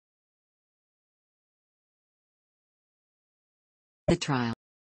The Trial.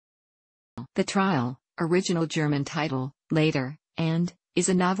 The Trial, original German title, Later, and, is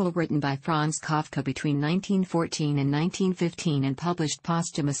a novel written by Franz Kafka between 1914 and 1915 and published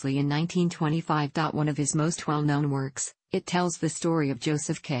posthumously in 1925. One of his most well-known works, it tells the story of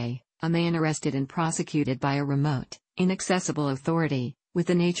Josef K, a man arrested and prosecuted by a remote, inaccessible authority, with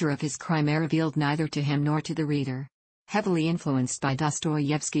the nature of his crime revealed neither to him nor to the reader. Heavily influenced by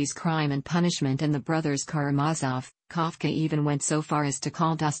Dostoyevsky's Crime and Punishment and the Brothers Karamazov, Kafka even went so far as to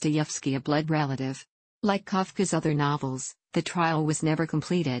call Dostoyevsky a blood relative. Like Kafka's other novels, The Trial was never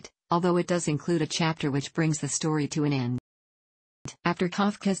completed, although it does include a chapter which brings the story to an end. After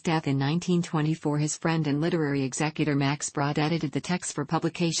Kafka's death in 1924, his friend and literary executor Max Brod edited the text for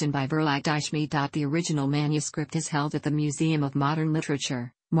publication by Verlag Die Schmiede. The original manuscript is held at the Museum of Modern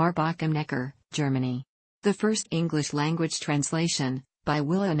Literature, Marbach am Neckar, Germany. The first English-language translation, by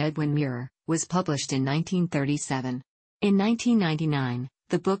Willa and Edwin Muir, was published in 1937. In 1999,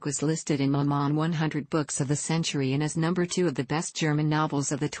 the book was listed in Le Monde 100 Books of the Century and as number 2 of the best German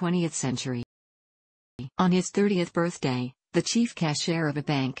novels of the 20th century. On his 30th birthday, the chief cashier of a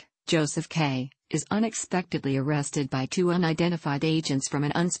bank, Josef K, is unexpectedly arrested by 2 unidentified agents from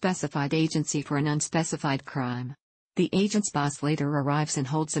an unspecified agency for an unspecified crime. The agent's boss later arrives and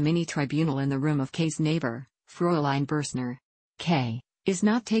holds a mini-tribunal in the room of K's neighbor, Fräulein Bürstner. K is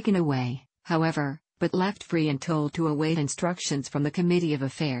not taken away, however, but left free and told to await instructions from the Committee of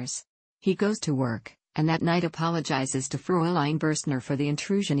Affairs. He goes to work, and that night apologizes to Fräulein Bürstner for the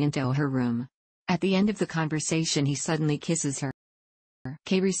intrusion into her room. At the end of the conversation he suddenly kisses her.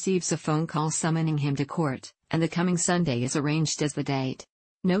 K receives a phone call summoning him to court, and the coming Sunday is arranged as the date.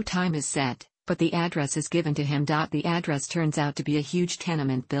 No time is set, but the address is given to him. The address turns out to be a huge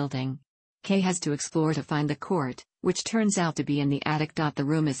tenement building. K has to explore to find the court, which turns out to be in the attic. The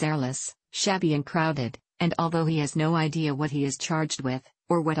room is airless, shabby and crowded, and although he has no idea what he is charged with,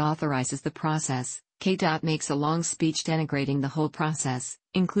 or what authorizes the process, K. makes a long speech denigrating the whole process,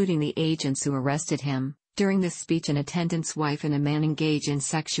 including the agents who arrested him. During this speech an attendant's wife and a man engage in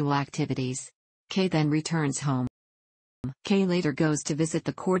sexual activities. K then returns home. K later goes to visit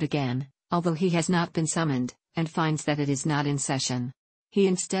the court again, although he has not been summoned, and finds that it is not in session. He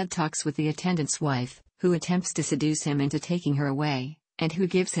instead talks with the attendant's wife, who attempts to seduce him into taking her away, and who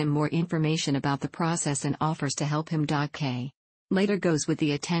gives him more information about the process and offers to help him. K later goes with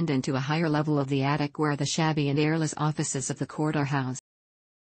the attendant to a higher level of the attic where the shabby and airless offices of the court are housed.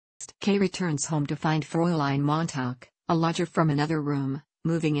 K returns home to find Fräulein Montauk, a lodger from another room,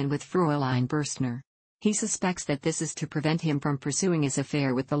 moving in with Fräulein Bürstner. He suspects that this is to prevent him from pursuing his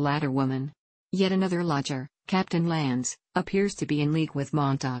affair with the latter woman. Yet another lodger, Captain Lanz, appears to be in league with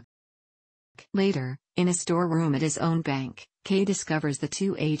Montauk. Later, in a storeroom at his own bank, K discovers the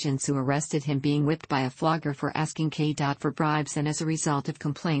 2 agents who arrested him being whipped by a flogger for asking K. For bribes, and as a result of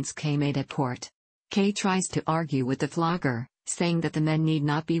complaints K made at court. K tries to argue with the flogger, saying that the men need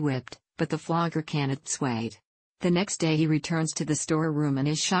not be whipped, but the flogger cannot swayed. The next day he returns to the storeroom and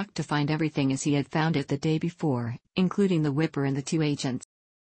is shocked to find everything as he had found it the day before, including the whipper and the 2 agents.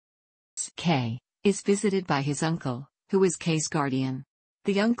 K is visited by his uncle, who is K's guardian.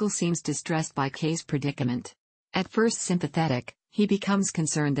 The uncle seems distressed by K's predicament. At first sympathetic, he becomes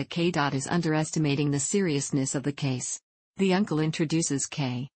concerned that K. is underestimating the seriousness of the case. The uncle introduces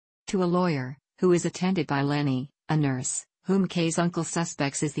K to a lawyer, who is attended by Lenny, a nurse, whom K's uncle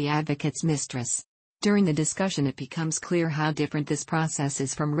suspects is the advocate's mistress. During the discussion it becomes clear how different this process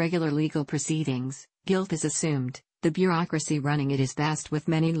is from regular legal proceedings. Guilt is assumed, the bureaucracy running it is vast with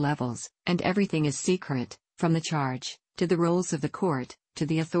many levels, and everything is secret, from the charge, to the rules of the court, to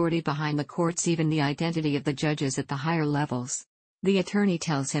the authority behind the courts, even the identity of the judges at the higher levels. The attorney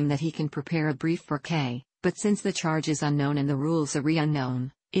tells him that he can prepare a brief for K, but since the charge is unknown and the rules are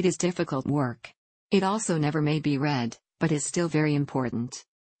unknown, it is difficult work. It also never may be read, but is still very important.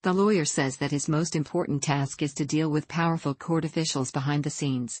 The lawyer says that his most important task is to deal with powerful court officials behind the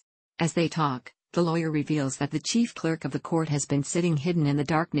scenes. As they talk, the lawyer reveals that the chief clerk of the court has been sitting hidden in the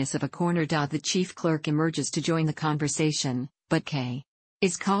darkness of a corner. The chief clerk emerges to join the conversation, but K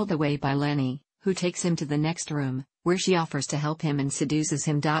is called away by Lenny, who takes him to the next room, where she offers to help him and seduces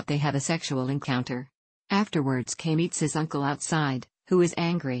him. They have a sexual encounter. Afterwards K meets his uncle outside, who is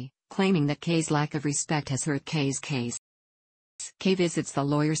angry, claiming that K's lack of respect has hurt K's case. K visits the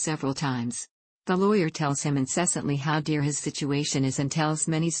lawyer several times. The lawyer tells him incessantly how dear his situation is and tells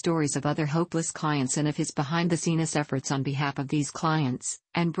many stories of other hopeless clients and of his behind-the-scenes efforts on behalf of these clients,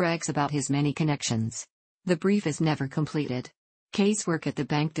 and brags about his many connections. The brief is never completed. K's work at the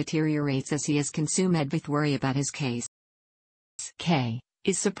bank deteriorates as he is consumed with worry about his case. K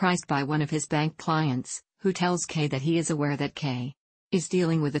is surprised by one of his bank clients, who tells K that he is aware that K is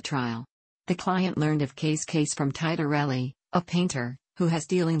dealing with a trial. The client learned of K's case from Titorelli, a painter, who has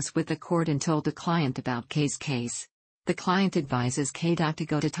dealings with the court and told the client about K's case. The client advises K. to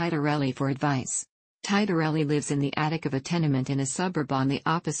go to Titorelli for advice. Titorelli lives in the attic of a tenement in a suburb on the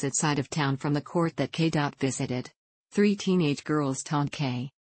opposite side of town from the court that K. visited. 3 teenage girls taunt K.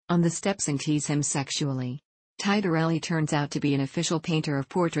 on the steps and tease him sexually. Titorelli turns out to be an official painter of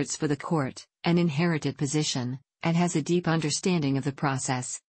portraits for the court, an inherited position, and has a deep understanding of the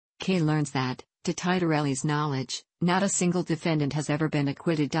process. K. learns that, to Titorelli's knowledge, not a single defendant has ever been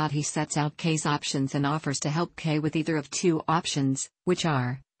acquitted. He sets out K's options and offers to help K with either of two options, which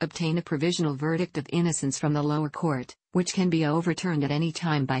are, obtain a provisional verdict of innocence from the lower court, which can be overturned at any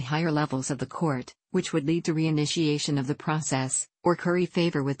time by higher levels of the court, which would lead to reinitiation of the process, or curry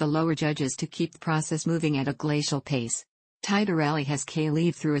favor with the lower judges to keep the process moving at a glacial pace. Titorelli has K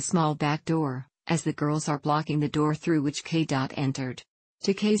leave through a small back door, as the girls are blocking the door through which K. entered.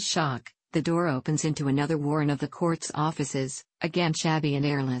 To K's shock, the door opens into another warren of the court's offices, again shabby and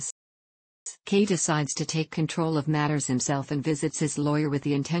airless. K decides to take control of matters himself and visits his lawyer with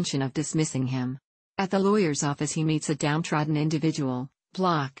the intention of dismissing him. At the lawyer's office he meets a downtrodden individual,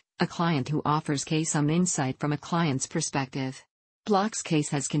 Block, a client who offers K some insight from a client's perspective. Block's case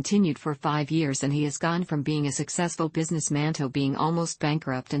has continued for 5 years and he has gone from being a successful businessman to being almost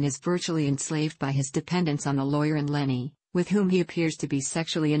bankrupt and is virtually enslaved by his dependence on the lawyer and Lenny, with whom he appears to be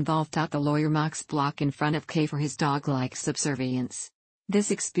sexually involved. The lawyer mocks Block in front of K for his dog-like subservience. This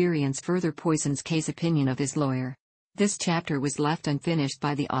experience further poisons K's opinion of his lawyer. This chapter was left unfinished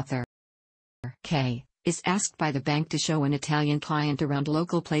by the author. K. is asked by the bank to show an Italian client around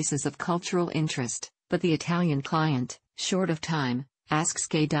local places of cultural interest, but the Italian client, short of time, asks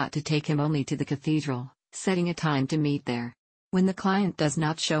K. to take him only to the cathedral, setting a time to meet there. When the client does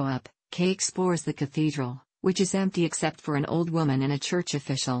not show up, K. explores the cathedral, which is empty except for an old woman and a church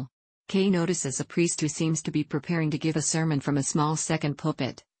official. K. notices a priest who seems to be preparing to give a sermon from a small second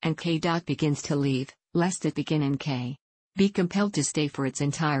pulpit, and K. begins to leave, lest it begin and K. be compelled to stay for its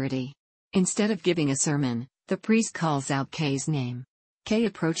entirety. Instead of giving a sermon, the priest calls out K's name. K.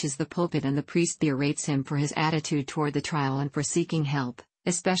 approaches the pulpit and the priest berates him for his attitude toward the trial and for seeking help,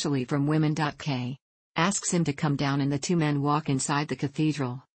 especially from women. K. asks him to come down and the two men walk inside the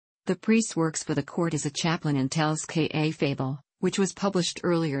cathedral. The priest works for the court as a chaplain and tells K a fable, which was published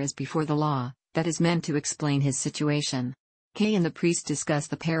earlier as Before the Law, that is meant to explain his situation. K and the priest discuss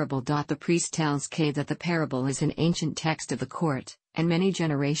the parable. The priest tells K that the parable is an ancient text of the court, and many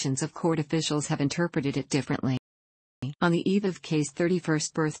generations of court officials have interpreted it differently. On the eve of K's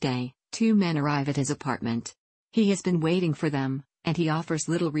 31st birthday, 2 men arrive at his apartment. He has been waiting for them, and he offers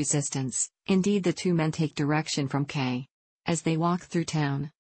little resistance. Indeed, the 2 men take direction from K. As they walk through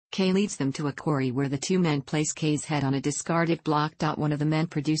town, K leads them to a quarry where the 2 men place K's head on a discarded block. One of the men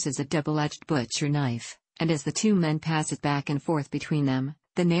produces a double-edged butcher knife, and as the 2 men pass it back and forth between them,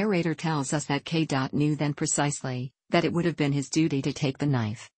 the narrator tells us that K. knew then precisely that it would have been his duty to take the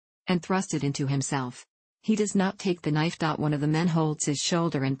knife and thrust it into himself. He does not take the knife. One of the men holds his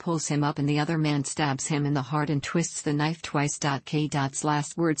shoulder and pulls him up, and the other man stabs him in the heart and twists the knife twice. K's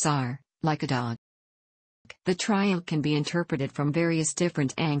last words are, "like a dog." The trial can be interpreted from various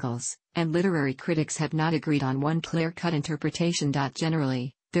different angles, and literary critics have not agreed on one clear-cut interpretation.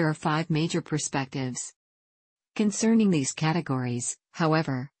 Generally, there are 5 major perspectives. Concerning these categories,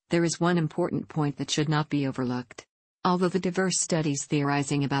 however, there is one important point that should not be overlooked. Although the diverse studies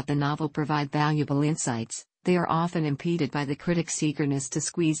theorizing about the novel provide valuable insights, they are often impeded by the critic's eagerness to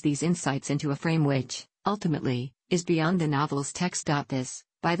squeeze these insights into a frame which, ultimately, is beyond the novel's text. This,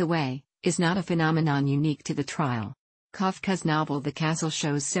 by the way, is not a phenomenon unique to the trial. Kafka's novel The Castle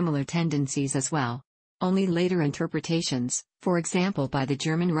shows similar tendencies as well. Only later interpretations, for example by the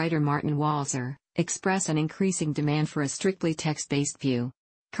German writer Martin Walser, express an increasing demand for a strictly text-based view.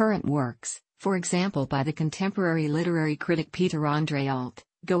 Current works, for example by the contemporary literary critic Peter Andre Alt,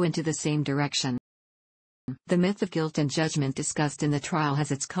 go into the same direction. The myth of guilt and judgment discussed in the trial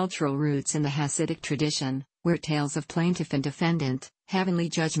has its cultural roots in the Hasidic tradition, where tales of plaintiff and defendant, heavenly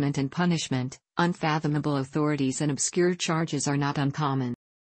judgment and punishment, unfathomable authorities and obscure charges are not uncommon.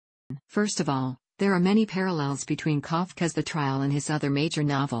 First of all, there are many parallels between Kafka's The Trial and his other major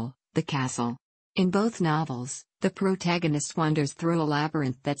novel, The Castle. In both novels, the protagonist wanders through a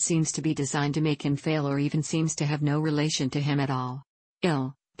labyrinth that seems to be designed to make him fail or even seems to have no relation to him at all.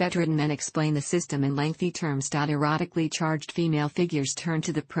 Bedridden men explain the system in lengthy terms. Erotically charged female figures turn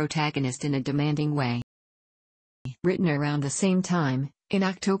to the protagonist in a demanding way. Written around the same time, in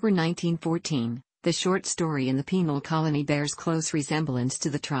October 1914, the short story In the Penal Colony bears close resemblance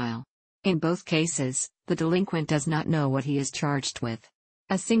to the trial. In both cases, the delinquent does not know what he is charged with.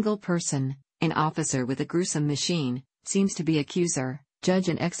 A single person, an officer with a gruesome machine, seems to be accuser, judge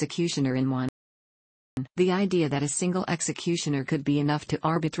and executioner in one. The idea that a single executioner could be enough to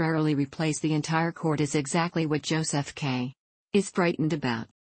arbitrarily replace the entire court is exactly what Josef K. is frightened about.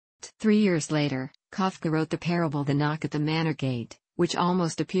 3 years later, Kafka wrote the parable The Knock at the Manor Gate, which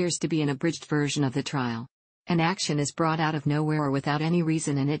almost appears to be an abridged version of the trial. An action is brought out of nowhere or without any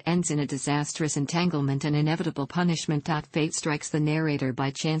reason and it ends in a disastrous entanglement and inevitable punishment. Fate strikes the narrator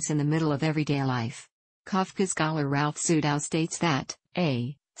by chance in the middle of everyday life. Kafka scholar Ralph Sudau states that,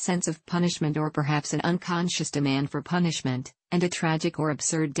 a sense of punishment or perhaps an unconscious demand for punishment, and a tragic or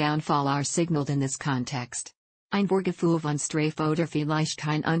absurd downfall are signaled in this context. Ein Vorgefühl von Strafe oder vielleicht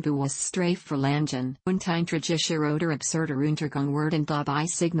kein unbewusstes Strafverlangen und ein tragischer oder absurder Untergang werden dabei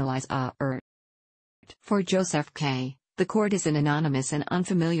signalize For Josef K., the court is an anonymous and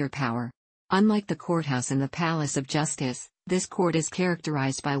unfamiliar power. Unlike the courthouse in the Palace of Justice, this court is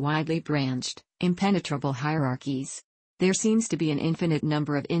characterized by widely branched, impenetrable hierarchies. There seems to be an infinite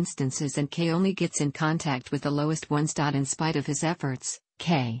number of instances and K only gets in contact with the lowest ones. In spite of his efforts,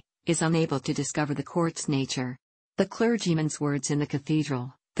 K is unable to discover the court's nature. The clergyman's words in the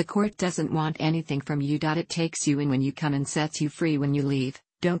cathedral, "The court doesn't want anything from you. It takes you in when you come and sets you free when you leave,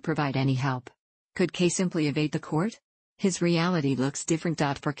 don't provide any help." Could K simply evade the court? His reality looks different.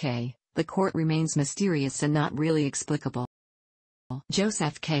 For K, the court remains mysterious and not really explicable.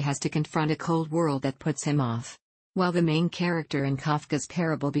 Josef K has to confront a cold world that puts him off. While the main character in Kafka's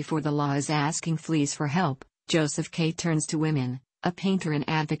parable Before the Law is asking fleas for help, Josef K turns to women, a painter and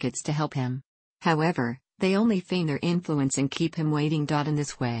advocates to help him. However, they only feign their influence and keep him waiting. In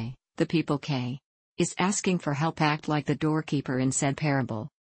this way, the people K is asking for help act like the doorkeeper in said parable.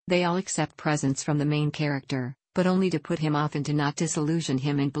 They all accept presents from the main character, but only to put him off and to not disillusion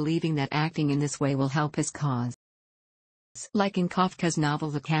him in believing that acting in this way will help his cause. Like in Kafka's novel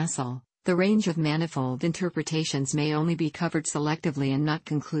The Castle, the range of manifold interpretations may only be covered selectively and not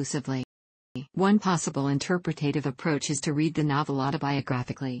conclusively. One possible interpretative approach is to read the novel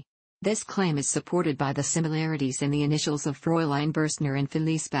autobiographically. This claim is supported by the similarities in the initials of Fräulein Bürstner and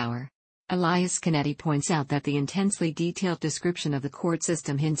Felice Bauer. Elias Canetti points out that the intensely detailed description of the court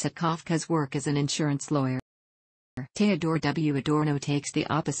system hints at Kafka's work as an insurance lawyer. Theodor W. Adorno takes the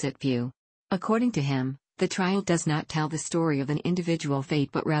opposite view. According to him, the trial does not tell the story of an individual fate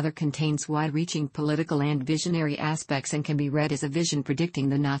but rather contains wide-reaching political and visionary aspects and can be read as a vision predicting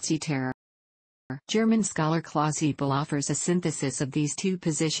the Nazi terror. German scholar Klaus Eppel offers a synthesis of these two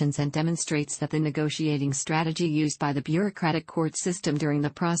positions and demonstrates that the negotiating strategy used by the bureaucratic court system during the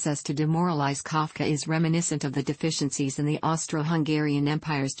process to demoralize Kafka is reminiscent of the deficiencies in the Austro-Hungarian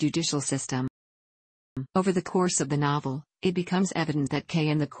Empire's judicial system. Over the course of the novel, it becomes evident that K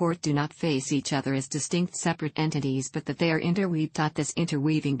and the court do not face each other as distinct separate entities but that they are interweaved. This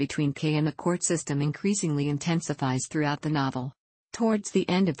interweaving between K and the court system increasingly intensifies throughout the novel. Towards the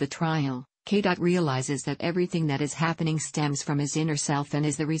end of the trial, K. realizes that everything that is happening stems from his inner self and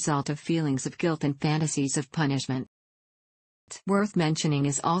is the result of feelings of guilt and fantasies of punishment. Worth mentioning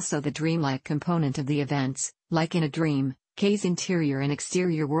is also the dreamlike component of the events. Like in a dream, K's interior and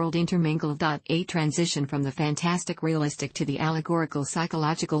exterior world intermingle. A transition from the fantastic realistic to the allegorical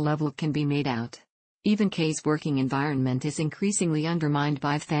psychological level can be made out. Even K's working environment is increasingly undermined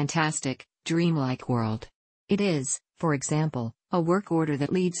by the fantastic, dreamlike world. It is, for example, a work order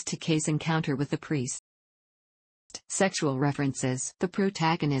that leads to K's encounter with the priest. Sexual references. The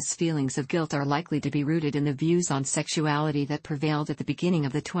protagonist's feelings of guilt are likely to be rooted in the views on sexuality that prevailed at the beginning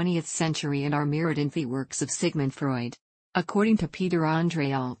of the 20th century and are mirrored in the works of Sigmund Freud. According to Peter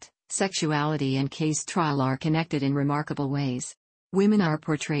Andre Alt, sexuality and K's trial are connected in remarkable ways. Women are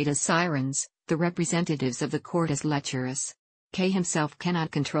portrayed as sirens, the representatives of the court as lecherous. K himself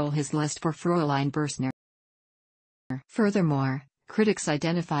cannot control his lust for Fräulein Bürstner. Furthermore, critics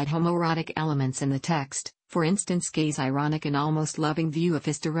identified homoerotic elements in the text, for instance K's ironic and almost loving view of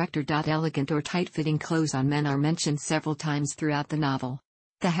his director. Elegant or tight-fitting clothes on men are mentioned several times throughout the novel.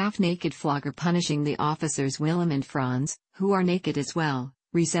 The half-naked flogger punishing the officers Willem and Franz, who are naked as well,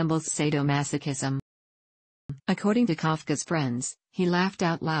 resembles sadomasochism. According to Kafka's friends, he laughed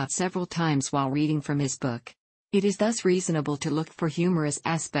out loud several times while reading from his book. It is thus reasonable to look for humorous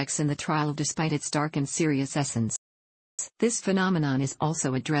aspects in the trial despite its dark and serious essence. This phenomenon is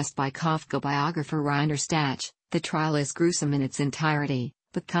also addressed by Kafka biographer Rainer Stach. The trial is gruesome in its entirety,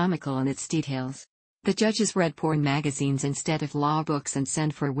 but comical in its details. The judges read porn magazines instead of law books and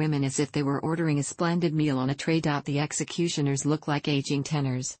sent for women as if they were ordering a splendid meal on a tray. The executioners look like aging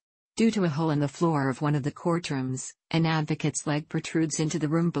tenors. Due to a hole in the floor of one of the courtrooms, an advocate's leg protrudes into the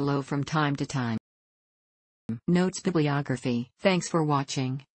room below from time to time. Notes Bibliography. Thanks for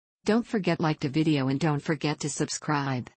watching. Don't forget like the video and don't forget to subscribe.